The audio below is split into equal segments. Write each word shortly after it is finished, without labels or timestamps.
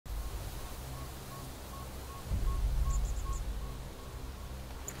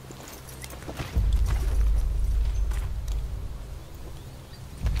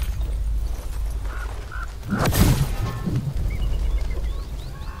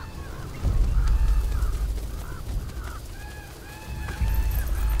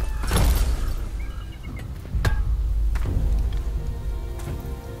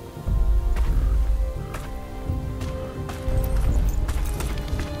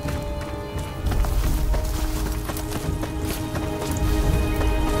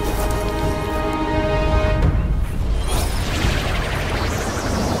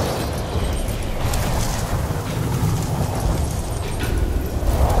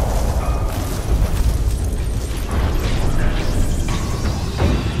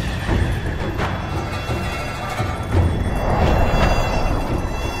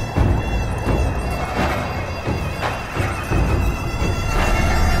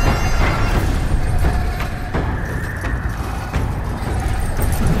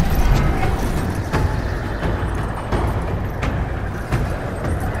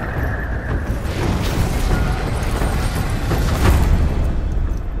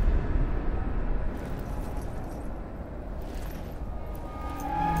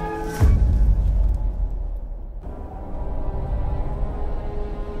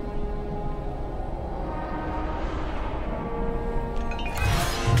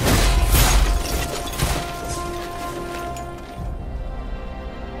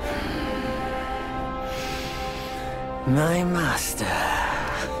My master.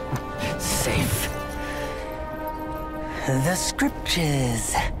 Safe. The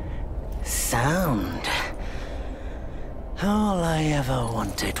scriptures. Sound. All I ever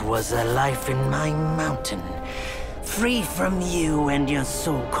wanted was a life in my mountain, free from you and your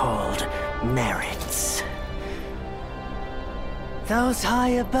so-called merits. Those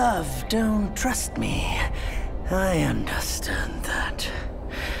high above don't trust me. I understand that.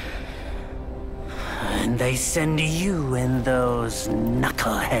 And they send you and those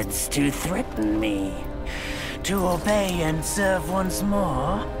knuckleheads to threaten me. To obey and serve once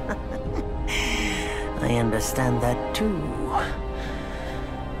more. I understand that too.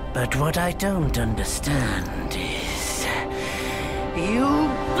 But what I don't understand is... you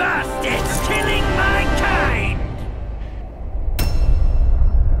bastards killing my kind!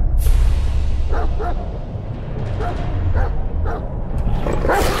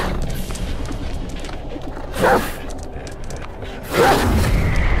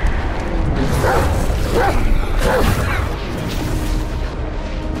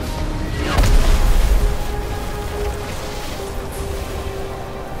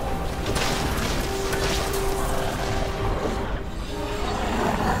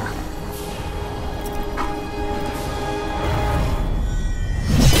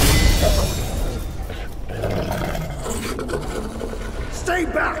 Stay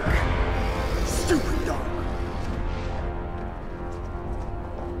back! Stupid dog!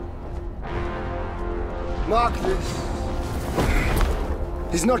 Mark this.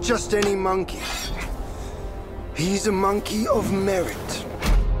 He's not just any monkey. He's a monkey of merit.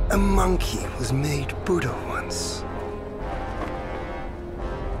 A monkey was made Buddha once.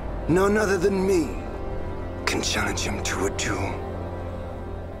 None other than me can challenge him to a duel.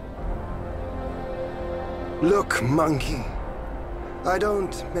 Look, monkey. I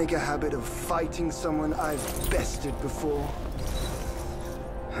don't make a habit of fighting someone I've bested before.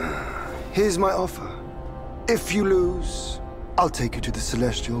 Here's my offer. If you lose, I'll take you to the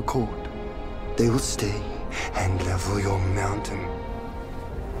Celestial Court. They will stay and level your mountain.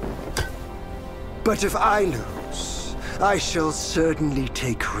 But if I lose, I shall certainly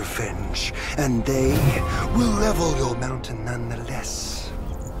take revenge, and they will level your mountain nonetheless.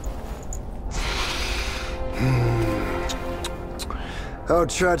 How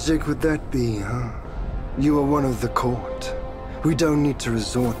tragic would that be, huh? You are one of the court. We don't need to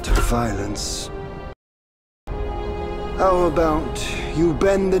resort to violence. How about you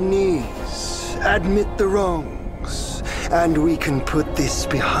bend the knees, admit the wrongs, and we can put this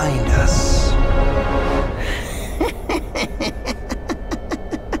behind us?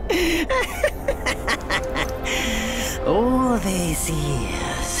 All these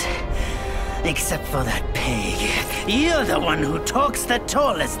years, except for that pig, you're the one who talks the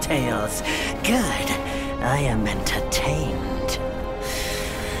tallest tales. Good, I am entertained.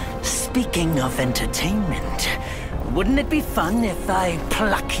 Speaking of entertainment, wouldn't it be fun if I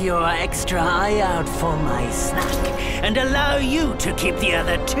pluck your extra eye out for my snack and allow you to keep the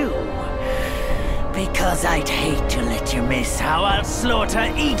other two? Because I'd hate to let you miss how I'll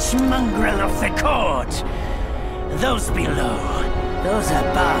slaughter each mongrel of the court. Those below, those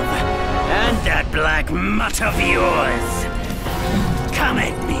above, and that black mutt of yours. Come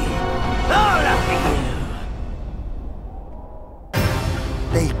at me, all of you.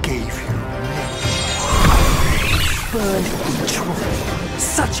 They gave you. Burn each one.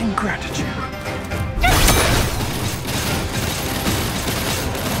 Such ingratitude.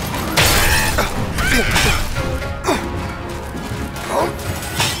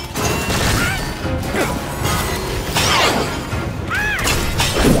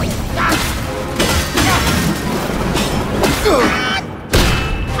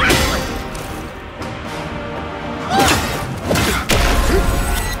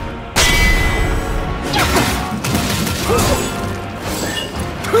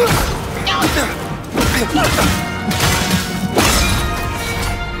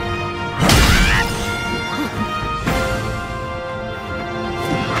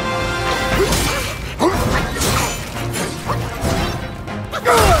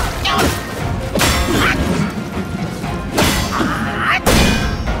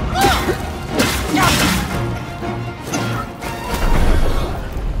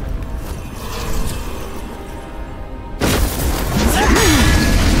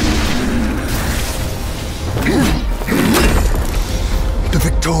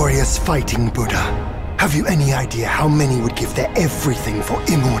 Victorious fighting Buddha. Have you any idea how many would give their everything for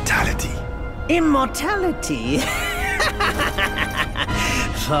immortality? Immortality?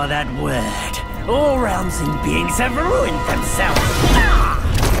 For that word, all realms and beings have ruined themselves.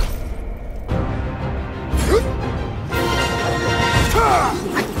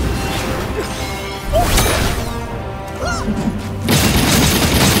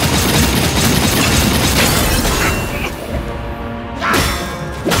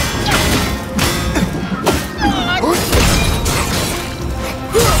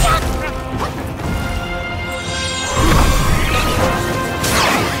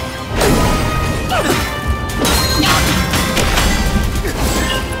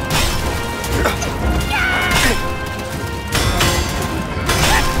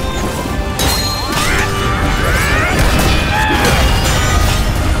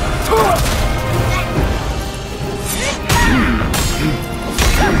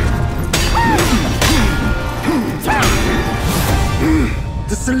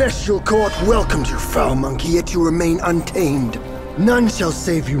 celestial court welcomed you, foul monkey, yet you remain untamed. None shall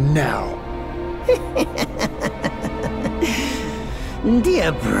save you now.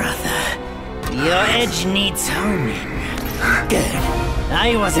 Dear brother, your edge needs honing. Good.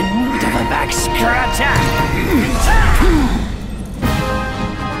 I was in need of a back scratcher.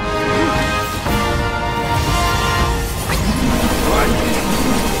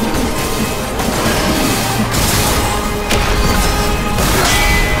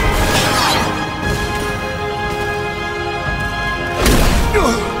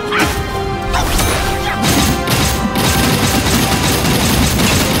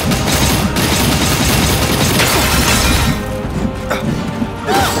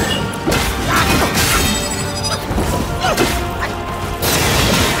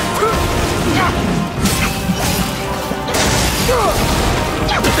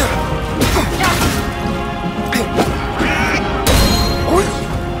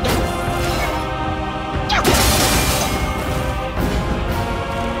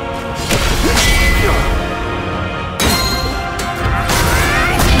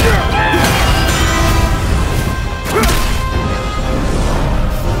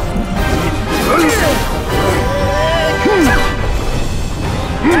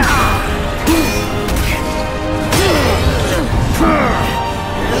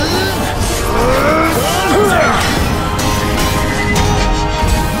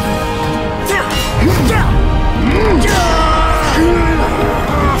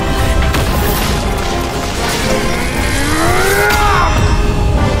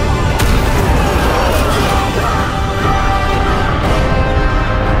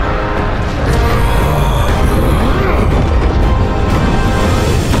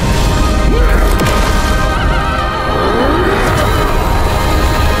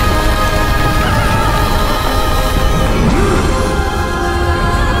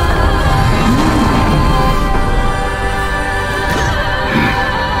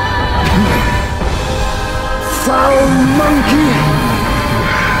 Foul monkey!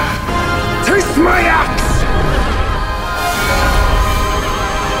 Taste my axe!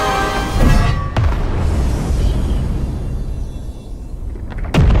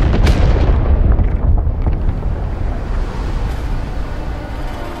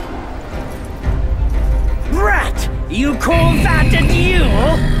 Rat! You call that a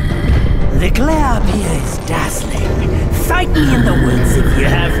duel? The glare up here is dazzling. Fight me in the woods if you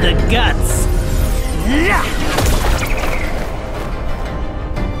have the guts.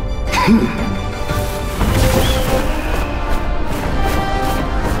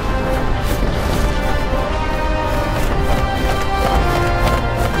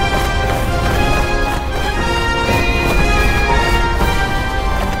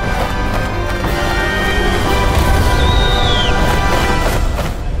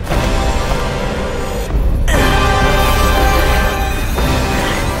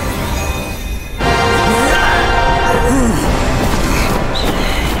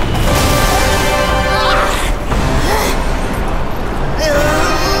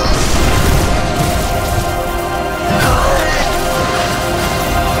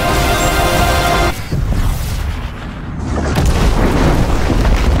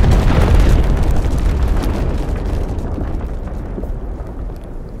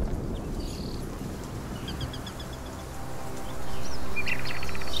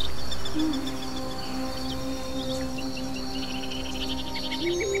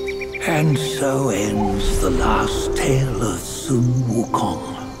 And so ends the last tale of Myth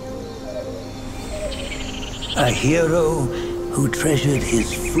Wukong. A hero who treasured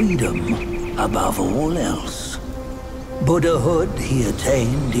his freedom above all else. Buddhahood he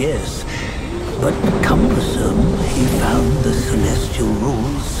attained, yes, but cumbersome he found the celestial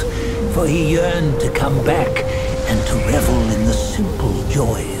rules, for he yearned to come back and to revel in the simple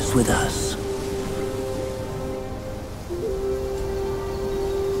joys with us.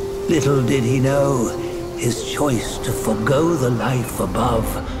 Little did he know, his choice to forgo the life above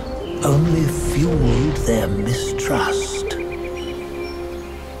only fueled their mistrust.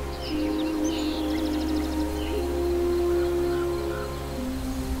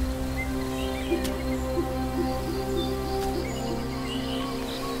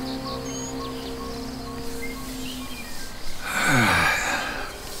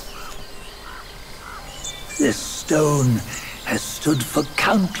 This stone has stood for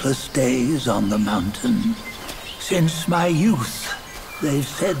countless days on the mountain. Since my youth, they've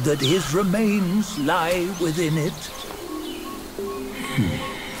said that his remains lie within it.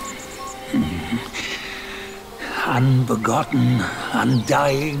 Unbegotten,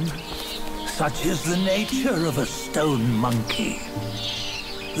 undying, such is the nature of a stone monkey.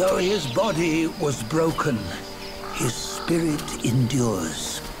 Though his body was broken, his spirit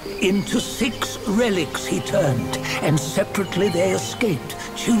endures. Into 6 relics he turned, and separately they escaped,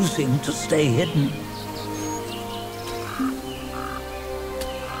 choosing to stay hidden.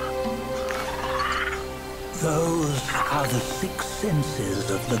 Those are the 6 senses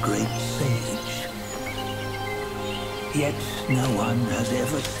of the great sage. Yet no one has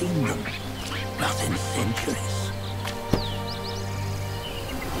ever seen them, not in centuries.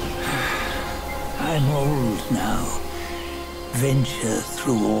 I'm old now. Venture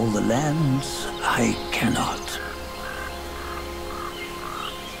through all the lands I cannot.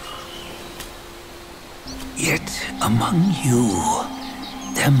 Yet among you,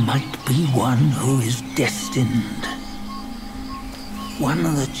 there might be one who is destined. One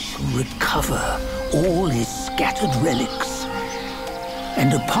that shall recover all his scattered relics.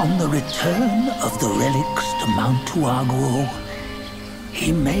 And upon the return of the relics to Mount Wukong,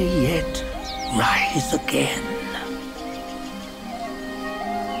 he may yet rise again.